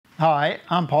Hi,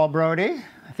 I'm Paul Brodie.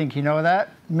 I think you know that.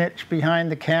 Mitch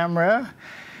behind the camera.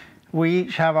 We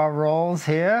each have our roles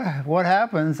here. What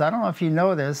happens, I don't know if you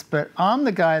know this, but I'm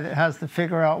the guy that has to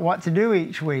figure out what to do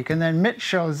each week. And then Mitch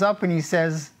shows up and he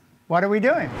says, what are we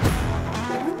doing?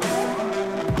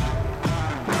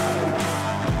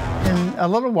 In a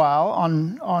little while,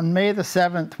 on May the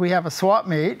 7th, we have a swap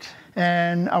meet.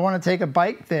 And I want to take a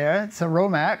bike there. It's a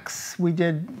Romax. We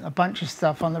did a bunch of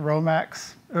stuff on the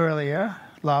Romax earlier,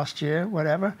 last year,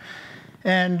 whatever.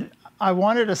 And I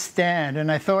wanted a stand,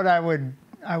 and I thought I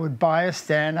would buy a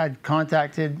stand. I'd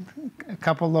contacted a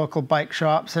couple local bike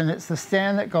shops, and it's the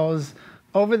stand that goes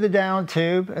over the down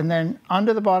tube and then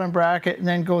under the bottom bracket and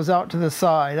then goes out to the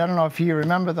side. I don't know if you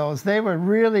remember those. They were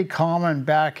really common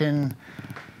back in,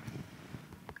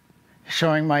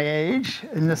 showing my age,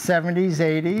 in the 70s,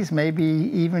 80s, maybe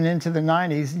even into the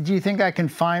 90s. Do you think I can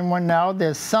find one now?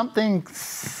 There's something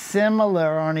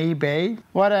similar on eBay.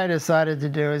 What I decided to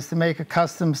do is to make a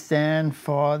custom stand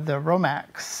for the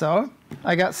Romax. So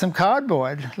I got some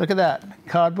cardboard. Look at that,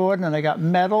 cardboard, and I got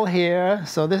metal here.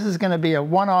 So this is gonna be a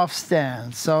one-off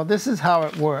stand. So this is how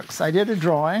it works. I did a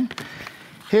drawing.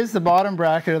 Here's the bottom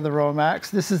bracket of the Romax.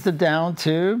 This is the down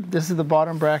tube. This is the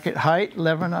bottom bracket height,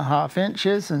 11.5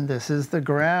 inches, and this is the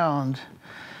ground.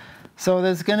 So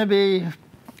there's gonna be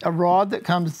a rod that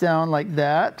comes down like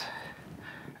that,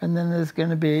 and then there's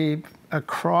gonna be a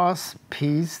cross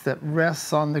piece that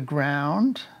rests on the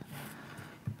ground.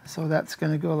 So that's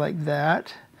gonna go like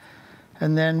that.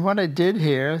 And then what I did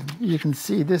here, you can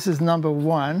see this is number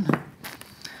 1.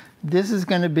 This is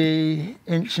gonna be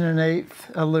 1 1/8"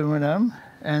 aluminum.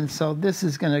 And so this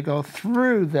is going to go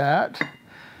through that,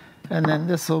 and then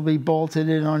this will be bolted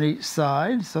in on each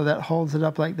side, so that holds it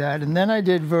up like that. And then I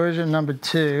did version number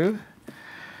 2,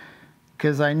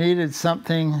 because I needed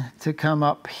something to come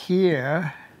up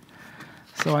here.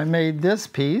 So I made this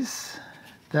piece.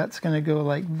 That's going to go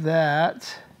like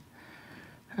that.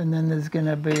 And then there's going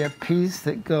to be a piece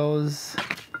that goes,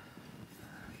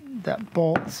 that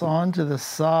bolts onto the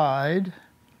side.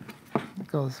 It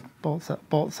goes,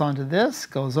 bolts onto this,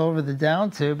 goes over the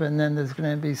down tube, and then there's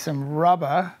going to be some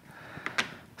rubber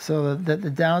so that the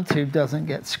down tube doesn't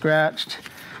get scratched.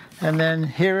 And then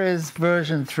here is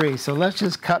version 3. So let's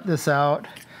just cut this out,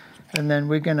 and then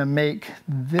we're going to make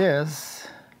this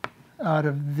out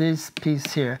of this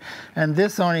piece here. And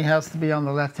this only has to be on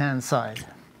the left-hand side.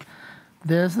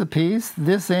 There's the piece.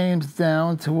 This aims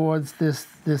down towards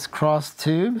this cross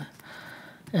tube,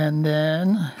 and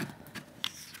then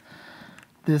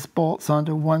this bolts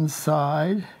onto one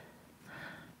side,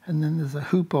 and then there's a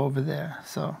hoop over there.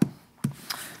 So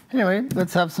anyway,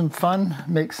 let's have some fun,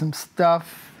 make some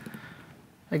stuff.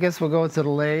 I guess we'll go to the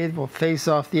lathe. We'll face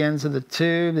off the ends of the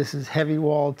tube. This is heavy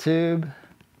wall tube,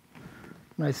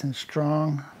 nice and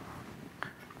strong.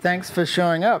 Thanks for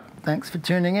showing up. Thanks for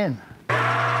tuning in.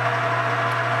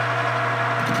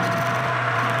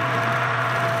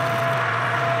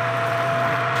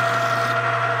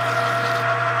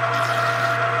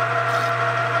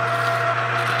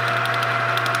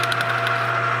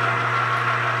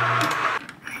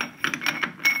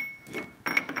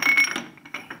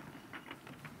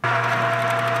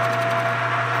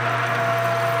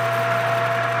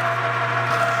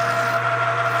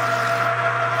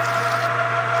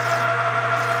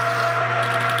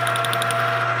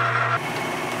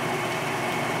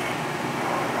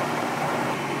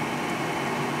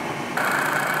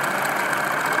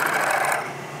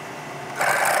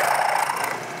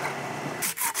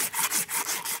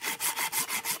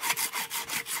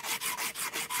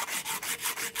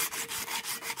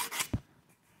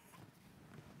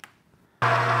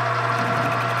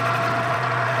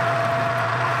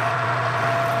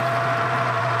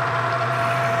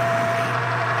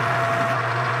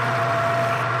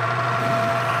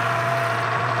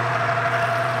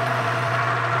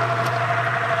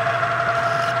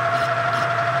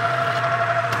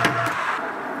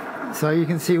 So you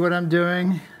can see what I'm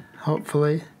doing,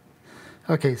 hopefully.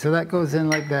 Okay, so that goes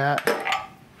in like that.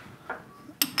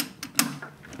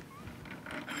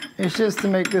 It's just to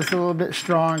make this a little bit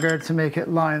stronger, to make it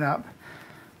line up.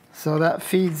 So that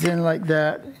feeds in like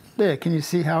that. There, can you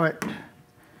see how it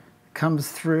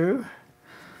comes through?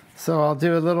 So I'll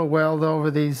do a little weld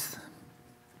over these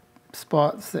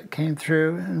spots that came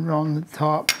through and on the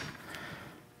top.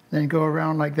 Then go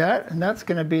around like that, and that's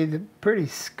gonna be the pretty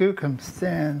skookum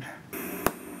stand.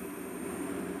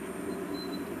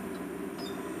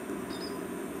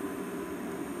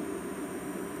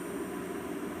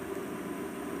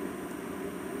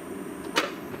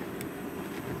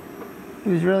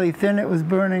 It was really thin, it was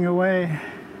burning away.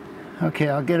 Okay,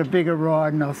 I'll get a bigger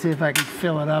rod and I'll see if I can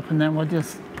fill it up, and then we'll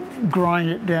just grind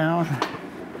it down.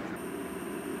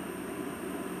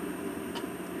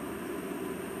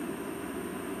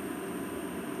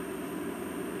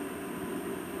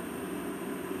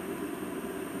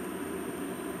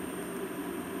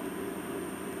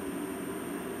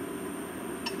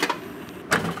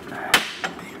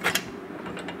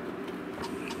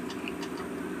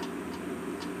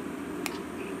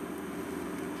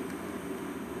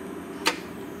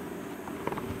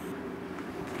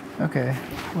 Okay,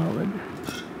 well,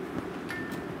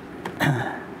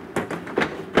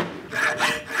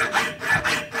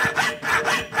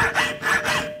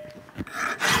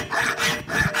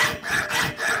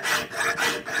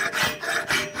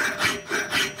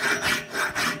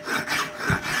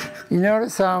 you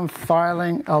notice how I'm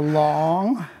filing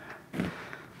along?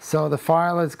 So the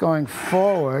file is going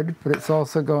forward, but it's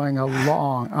also going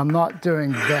along. I'm not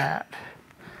doing that.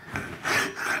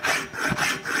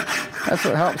 That's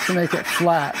what helps to make it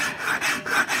flat.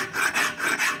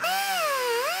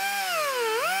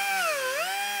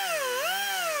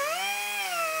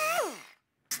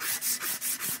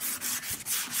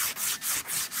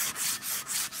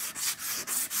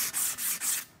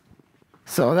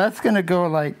 So that's going to go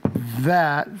like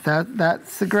that.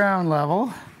 That's the ground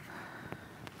level.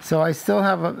 So I still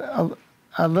have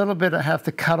a little bit I have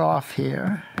to cut off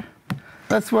here.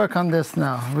 Let's work on this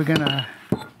now. We're going to...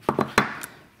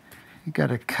 You got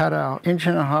to cut out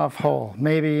 1.5 hole,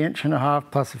 maybe 1.5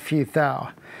 plus a few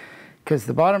thou, because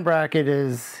the bottom bracket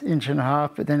is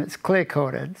 1.5, but then it's clear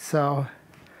coated, so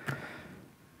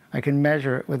I can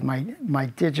measure it with my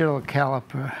digital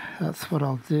caliper. That's what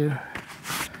I'll do.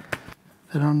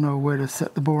 I don't know where to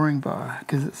set the boring bar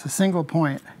because it's a single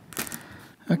point.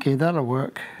 Okay, that'll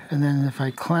work. And then if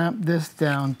I clamp this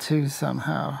down too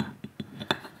somehow,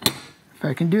 if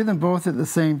I can do them both at the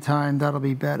same time, that'll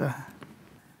be better.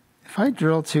 If I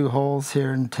drill 2 holes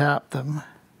here and tap them,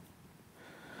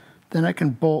 then I can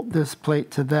bolt this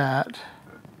plate to that.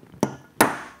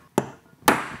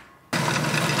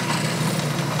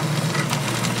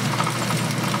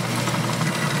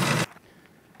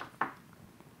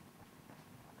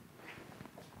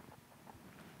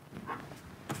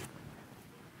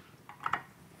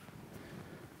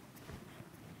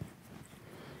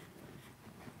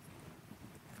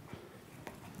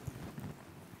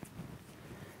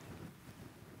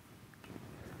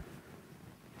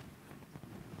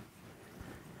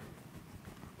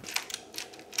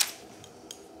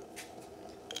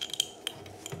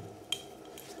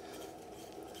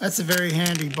 That's a very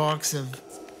handy box of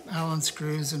Allen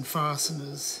screws and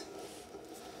fasteners.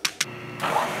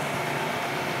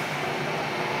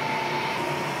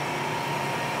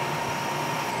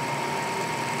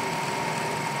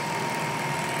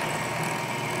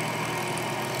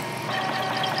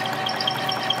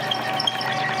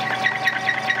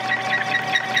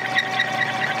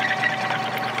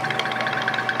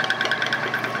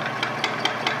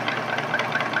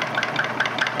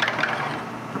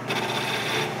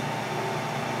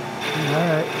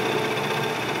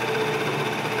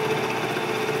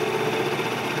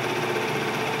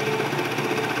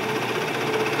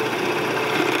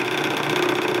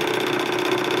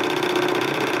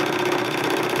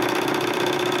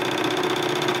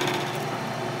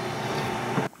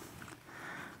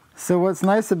 So what's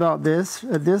nice about this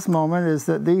at this moment is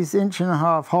that these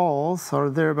 1.5 holes, or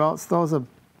thereabouts, those are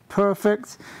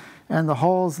perfect, and the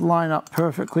holes line up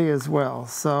perfectly as well.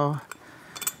 So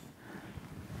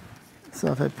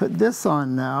if I put this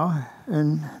on now,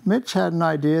 and Mitch had an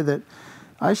idea that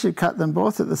I should cut them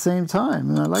both at the same time,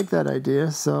 and I like that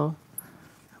idea, so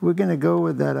we're going to go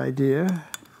with that idea.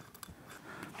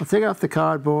 I'll take off the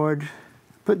cardboard,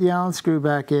 put the Allen screw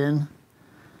back in,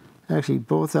 actually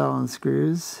both Allen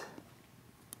screws,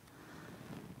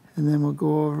 and then we'll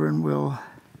go over and we'll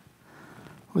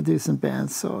do some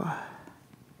bandsaw.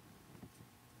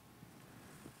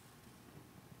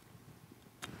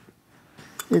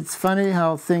 It's funny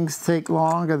how things take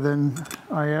longer than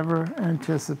I ever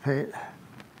anticipate.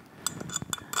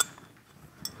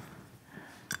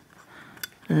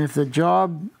 And if the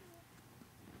job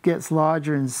gets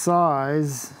larger in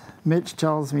size, Mitch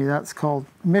tells me that's called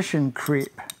mission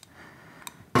creep.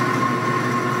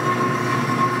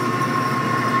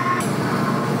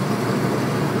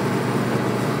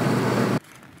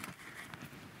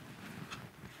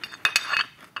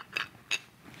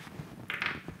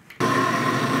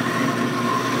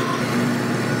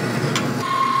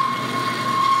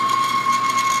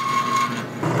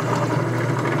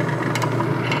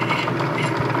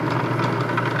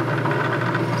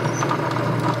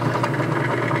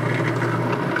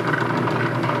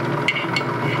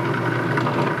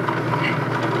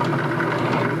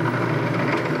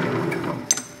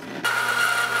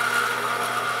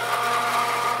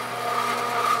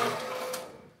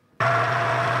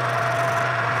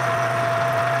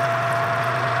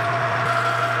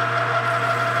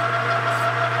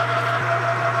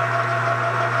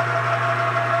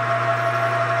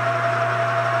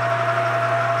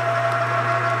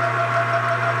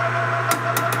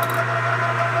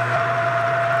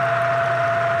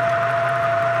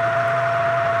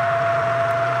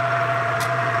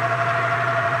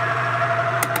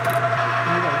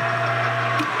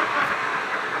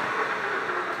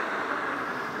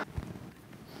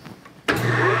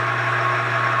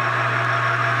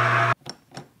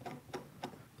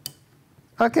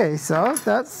 Okay, so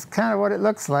that's kind of what it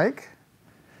looks like.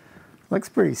 Looks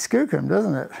pretty skookum,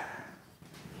 doesn't it?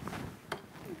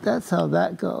 That's how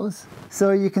that goes.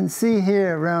 So you can see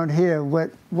here, around here,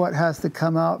 what has to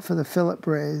come out for the fillet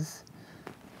braise.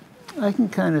 I can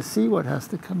kind of see what has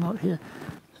to come out here.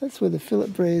 That's where the fillet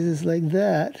braise is, like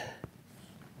that.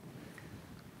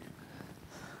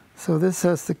 So this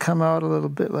has to come out a little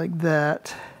bit like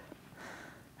that,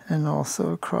 and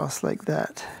also across like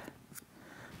that.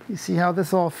 You see how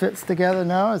this all fits together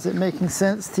now? Is it making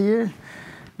sense to you?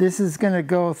 This is going to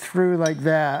go through like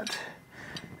that.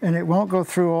 And it won't go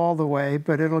through all the way,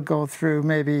 but it'll go through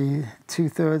maybe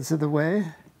 2/3 of the way.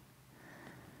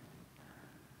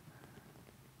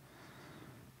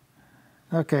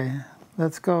 Okay,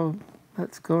 let's go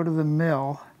to the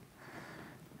mill,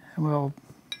 and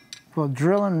we'll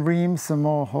drill and ream some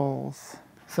more holes.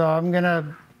 So I'm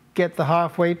gonna get the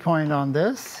halfway point on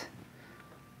this.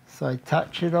 So I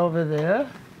touch it over there.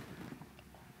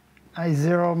 I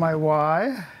zero my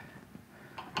Y.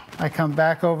 I come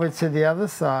back over to the other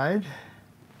side.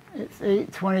 It's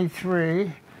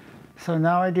 823. So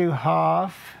now I do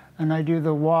half, and I do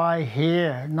the Y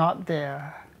here, not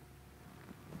there.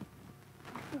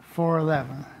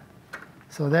 411.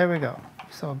 So there we go.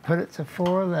 So I'll put it to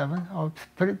 411. I'll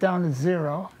put it down to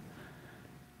 0.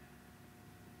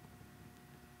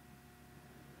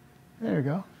 There we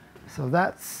go. So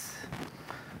that's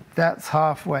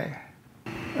halfway.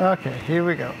 Okay, here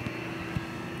we go.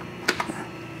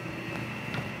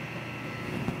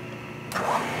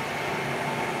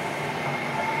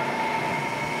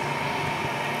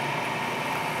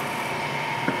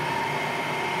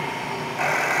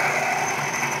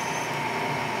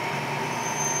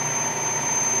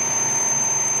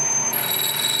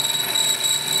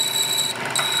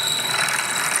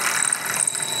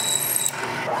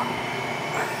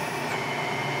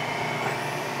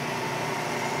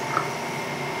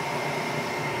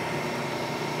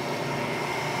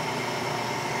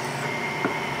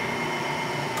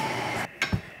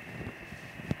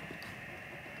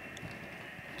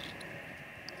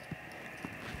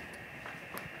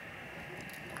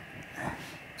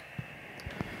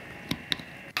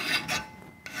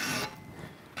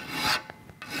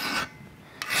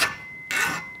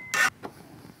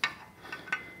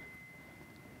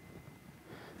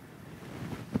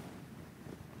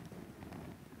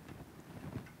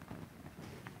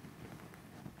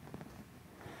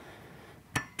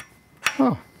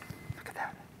 Oh, look at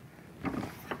that.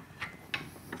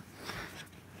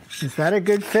 Is that a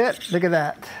good fit? Look at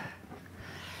that.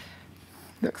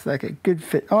 Looks like a good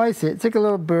fit. Oh, I see. It took a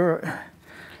little burr.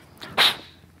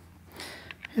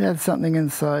 It had something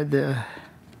inside there.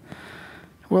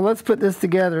 Well, let's put this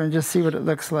together and just see what it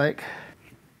looks like.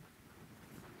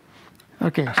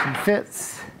 Okay, she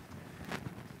fits.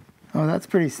 Oh, that's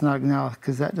pretty snug now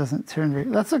because that doesn't turn very...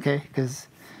 That's okay because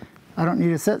I don't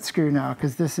need a set screw now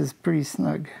because this is pretty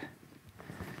snug.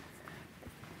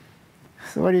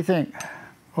 So what do you think?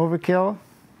 Overkill?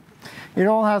 It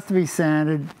all has to be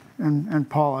sanded and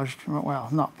polished. Well,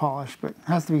 not polished, but it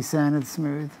has to be sanded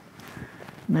smooth.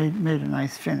 Made a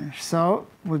nice finish. So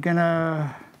we're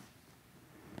gonna...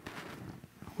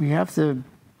 We have to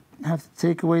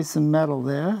take away some metal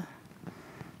there.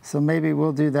 So maybe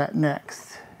we'll do that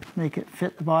next. Make it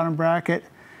fit the bottom bracket.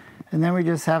 And then we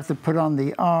just have to put on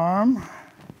the arm,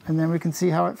 and then we can see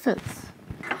how it fits.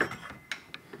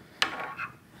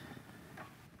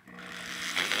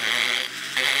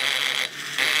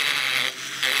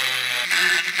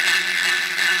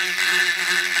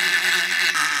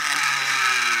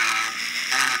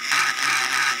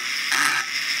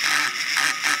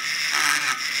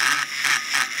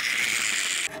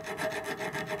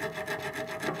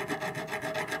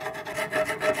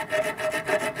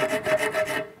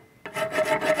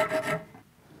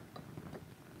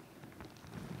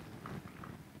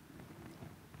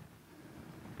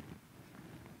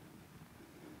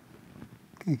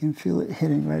 You can feel it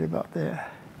hitting right about there.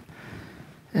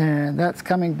 And that's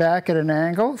coming back at an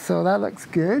angle, so that looks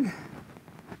good.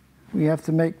 We have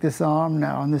to make this arm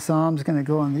now, and this arm's going to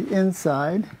go on the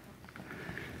inside,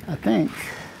 I think.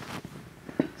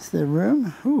 Is there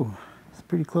room? Ooh, it's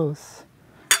pretty close.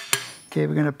 Okay,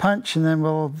 we're going to punch, and then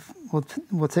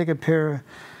we'll take a pair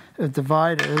of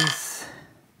dividers,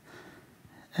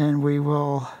 and we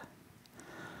will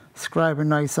scribe a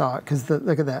nice arc, because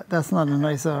look at that, that's not a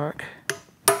nice arc.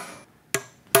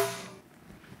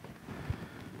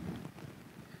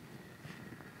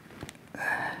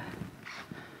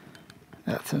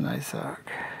 That's a nice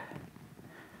arc.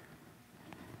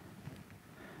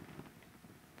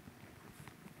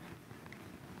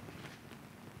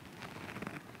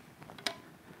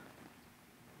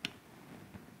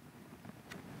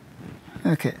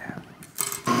 Okay.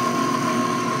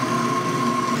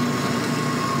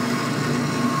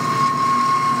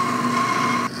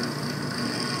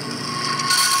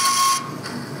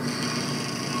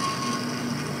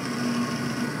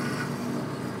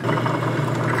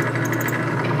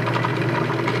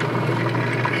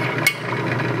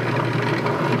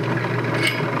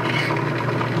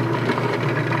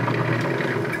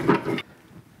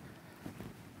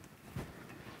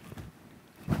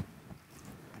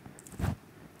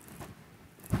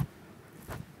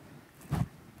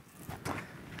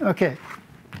 Okay,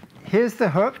 here's the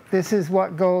hook. This is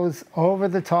what goes over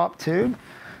the top tube,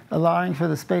 allowing for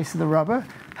the space of the rubber.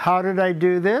 How did I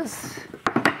do this?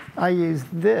 I used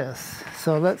this.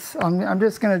 So I'm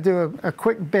just going to do a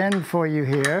quick bend for you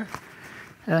here,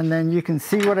 and then you can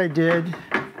see what I did.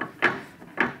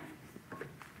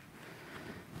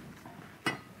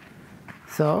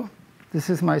 So this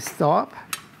is my stop.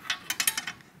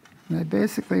 And I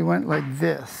basically went like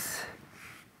this.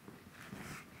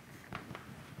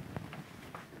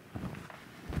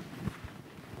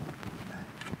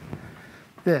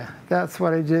 There, that's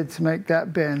what I did to make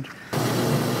that bend.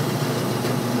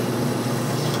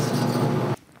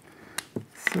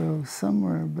 So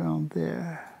somewhere around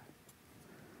there,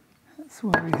 that's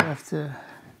where we have to,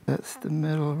 that's the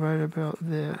middle right about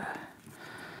there.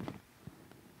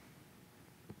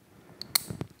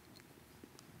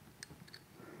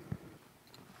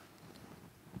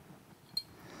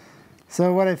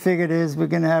 So what I figured is we're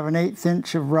going to have an 1/8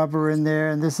 inch of rubber in there,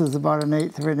 and this is about an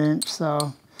 1/8 of an inch,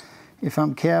 so if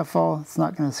I'm careful, it's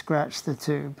not going to scratch the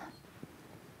tube.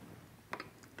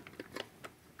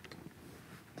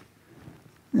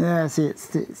 Yeah, see,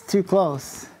 it's too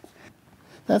close.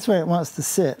 That's where it wants to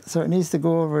sit, so it needs to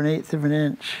go over an 1/8 of an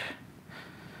inch.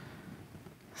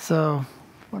 So,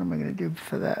 what am I going to do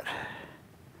for that?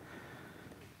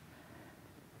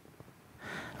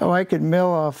 Oh, I could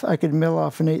mill off an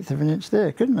 1/8 of an inch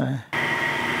there, couldn't I?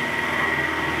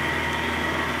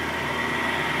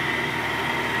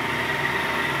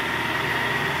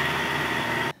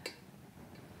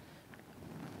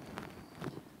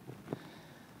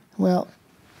 Well,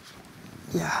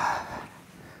 yeah.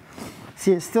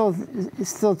 See, it's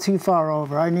still too far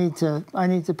over. I need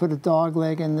to put a dog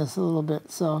leg in this a little bit,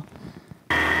 so.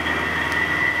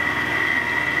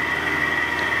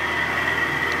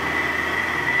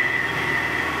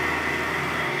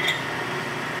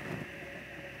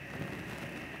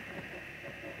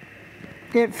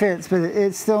 It fits, but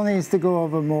it still needs to go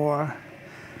over more.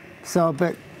 So,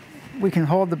 but we can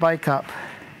hold the bike up.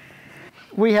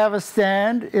 We have a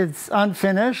stand. It's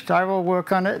unfinished. I will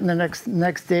work on it in the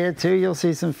next day or two. You'll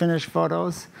see some finished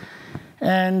photos.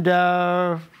 And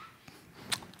I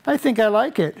think I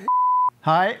like it.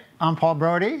 Hi, I'm Paul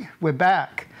Brodie. We're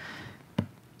back.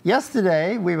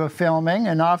 Yesterday we were filming,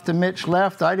 and after Mitch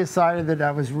left, I decided that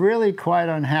I was really quite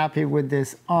unhappy with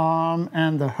this arm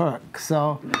and the hook.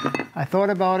 So I thought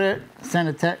about it, sent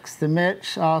a text to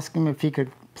Mitch, asked him if he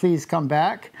could please come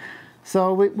back.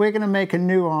 So we're going to make a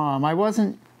new arm. I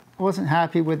wasn't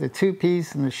happy with the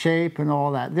two-piece and the shape and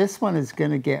all that. This one is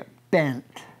going to get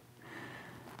bent.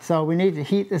 So we need to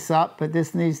heat this up, but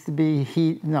this needs to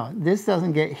be no, this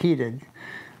doesn't get heated.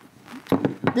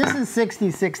 This is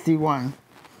 6061,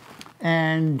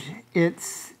 and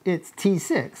it's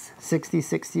T6,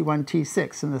 6061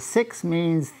 T6, and the 6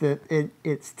 means that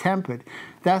it's tempered.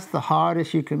 That's the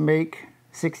hardest you can make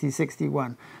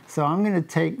 6061. So I'm going to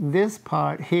take this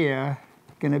part here,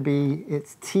 going to be,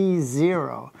 it's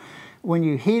T0. When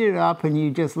you heat it up and you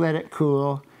just let it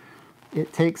cool,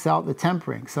 it takes out the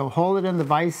tempering. So hold it in the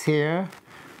vise here,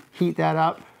 heat that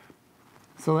up.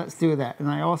 So let's do that. And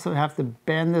I also have to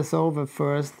bend this over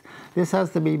first. This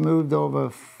has to be moved over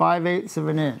 5/8 of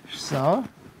an inch. So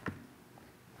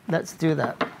let's do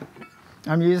that.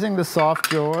 I'm using the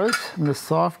soft jaws, and the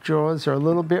soft jaws are a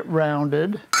little bit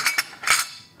rounded.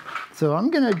 So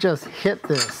I'm going to just hit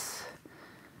this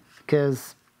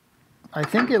because I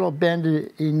think it'll bend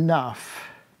it enough.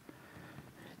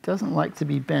 It doesn't like to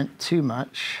be bent too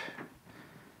much.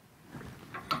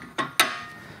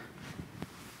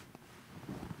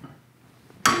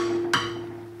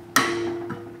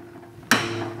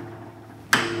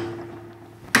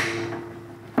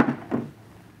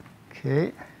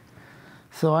 Okay,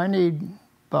 so I need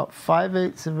about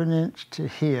 5/8 of an inch to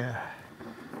here.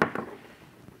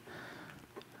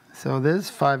 So there's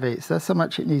 5/8. That's how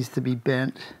much it needs to be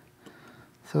bent.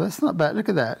 So that's not bad. Look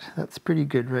at that. That's pretty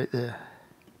good right there.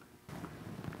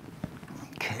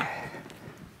 Okay.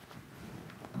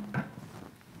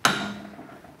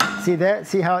 See that?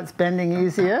 See how it's bending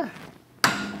easier?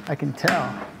 I can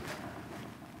tell.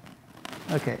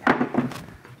 Okay.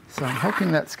 So I'm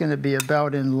hoping that's going to be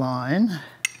about in line.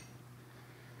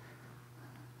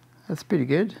 That's pretty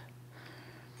good.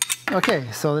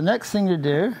 Okay, so the next thing to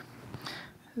do,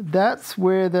 that's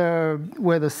where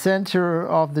the center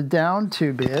of the down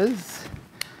tube is,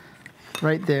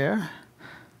 right there.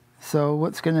 So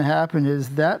what's going to happen is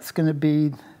that's going to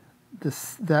be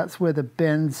this. That's where the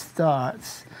bend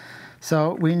starts.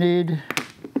 So we need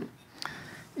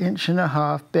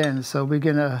 1.5 inch bend. So we're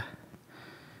going to,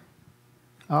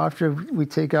 after we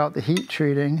take out the heat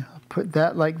treating, put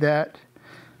that like that.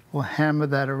 We'll hammer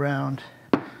that around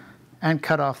and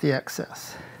cut off the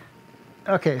excess.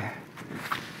 Okay,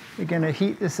 we're going to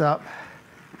heat this up.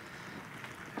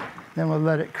 Then we'll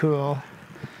let it cool.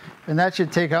 And that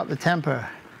should take out the temper.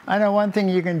 I know one thing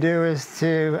you can do is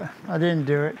to, I didn't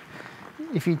do it,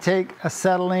 if you take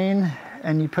acetylene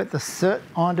and you put the soot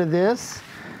onto this,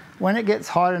 when it gets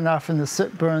hot enough and the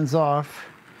soot burns off,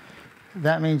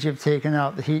 that means you've taken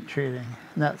out the heat treating.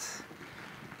 And that's,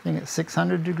 I think it's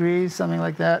 600 degrees, something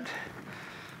like that.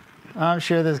 I'm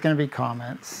sure there's going to be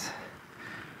comments.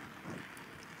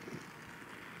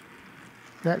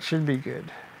 That should be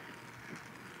good.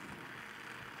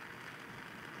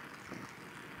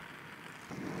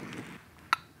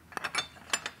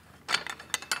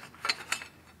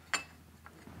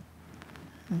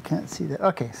 You can't see that.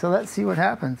 Okay, so let's see what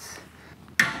happens.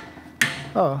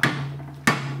 Oh.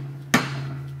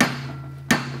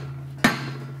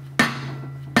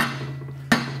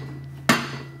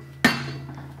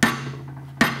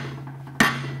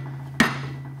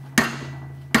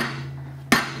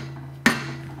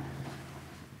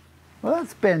 Well,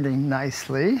 that's bending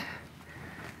nicely.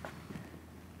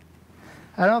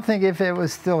 I don't think if it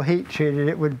was still heat treated,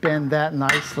 it would bend that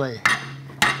nicely.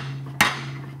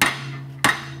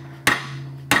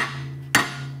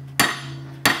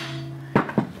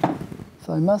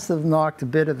 So I must have knocked a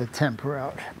bit of the temper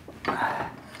out.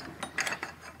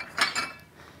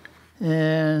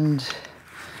 And,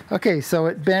 okay, so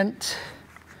it bent.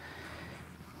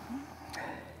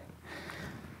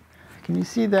 Can you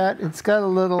see that? It's got a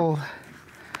little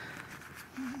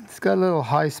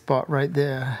high spot right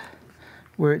there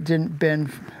where it didn't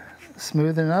bend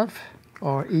smooth enough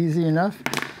or easy enough.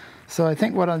 So I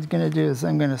think what I'm going to do is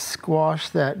I'm going to squash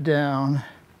that down.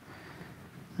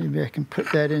 Maybe I can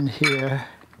put that in here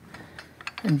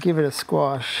and give it a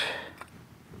squash.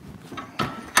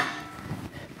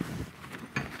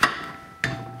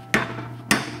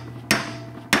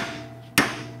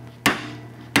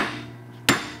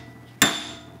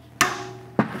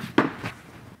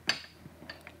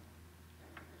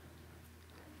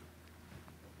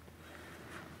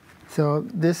 So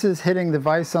this is hitting the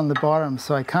vise on the bottom,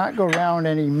 so I can't go around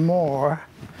any more.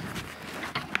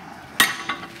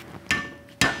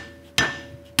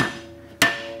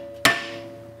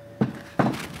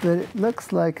 But it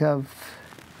looks like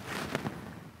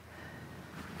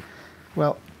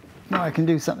well, no, I can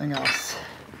do something else.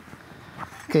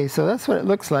 Okay, so that's what it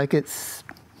looks like. It's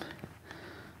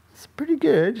pretty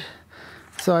good.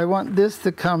 So I want this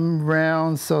to come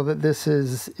round so that this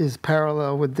is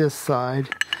parallel with this side,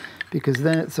 because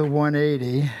then it's a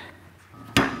 180.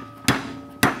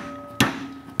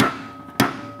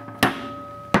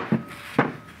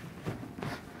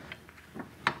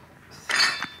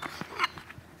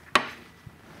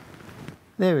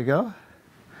 There we go.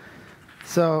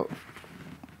 So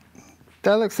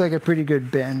that looks like a pretty good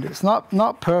bend. It's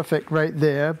not perfect right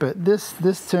there, but this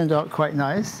turned out quite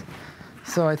nice.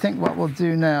 So I think what we'll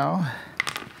do now,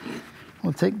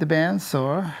 we'll take the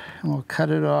bandsaw and we'll cut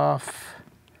it off.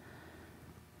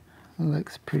 It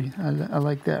looks pretty, I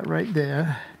like that right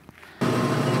there.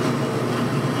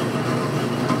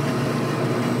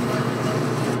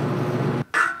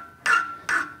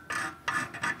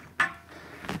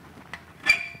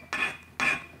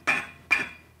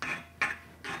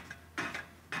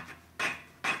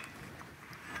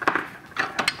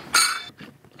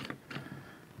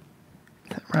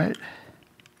 Right?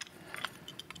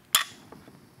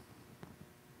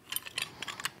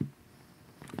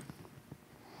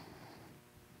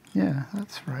 Yeah,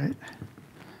 that's right.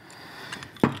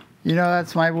 You know,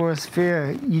 that's my worst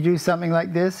fear. You do something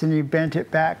like this and you bent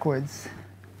it backwards.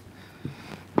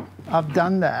 I've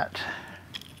done that.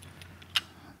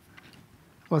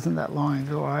 Wasn't that long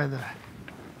ago either.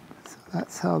 So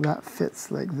that's how that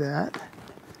fits like that.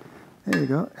 There you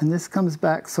go. And this comes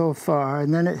back so far,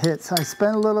 and then it hits. I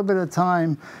spent a little bit of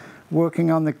time working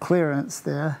on the clearance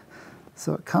there.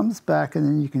 So it comes back, and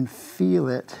then you can feel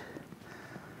it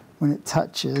when it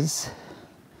touches.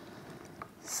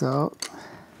 So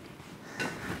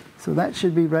that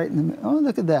should be right in the middle. Oh,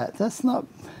 look at that. That's not...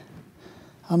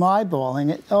 I'm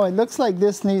eyeballing it. Oh, it looks like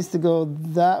this needs to go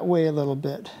that way a little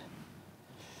bit.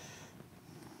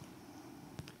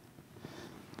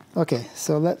 Okay,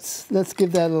 so let's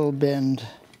give that a little bend.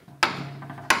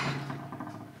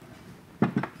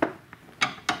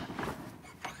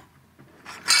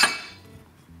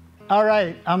 All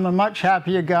right, I'm a much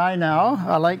happier guy now.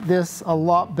 I like this a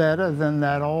lot better than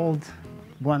that old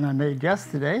one I made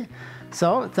yesterday.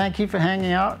 So thank you for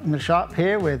hanging out in the shop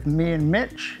here with me and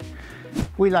Mitch.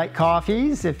 We like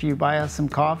coffees. If you buy us some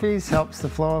coffees, helps the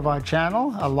flow of our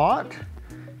channel a lot.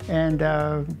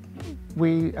 And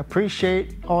we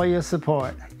appreciate all your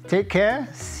support. Take care.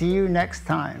 See you next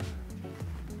time.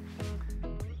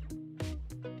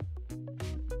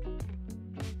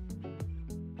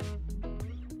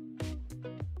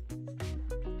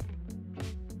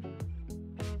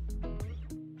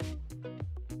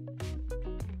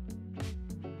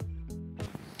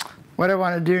 What I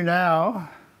want to do now,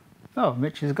 oh,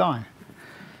 Mitch is gone.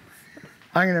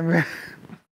 I'm going to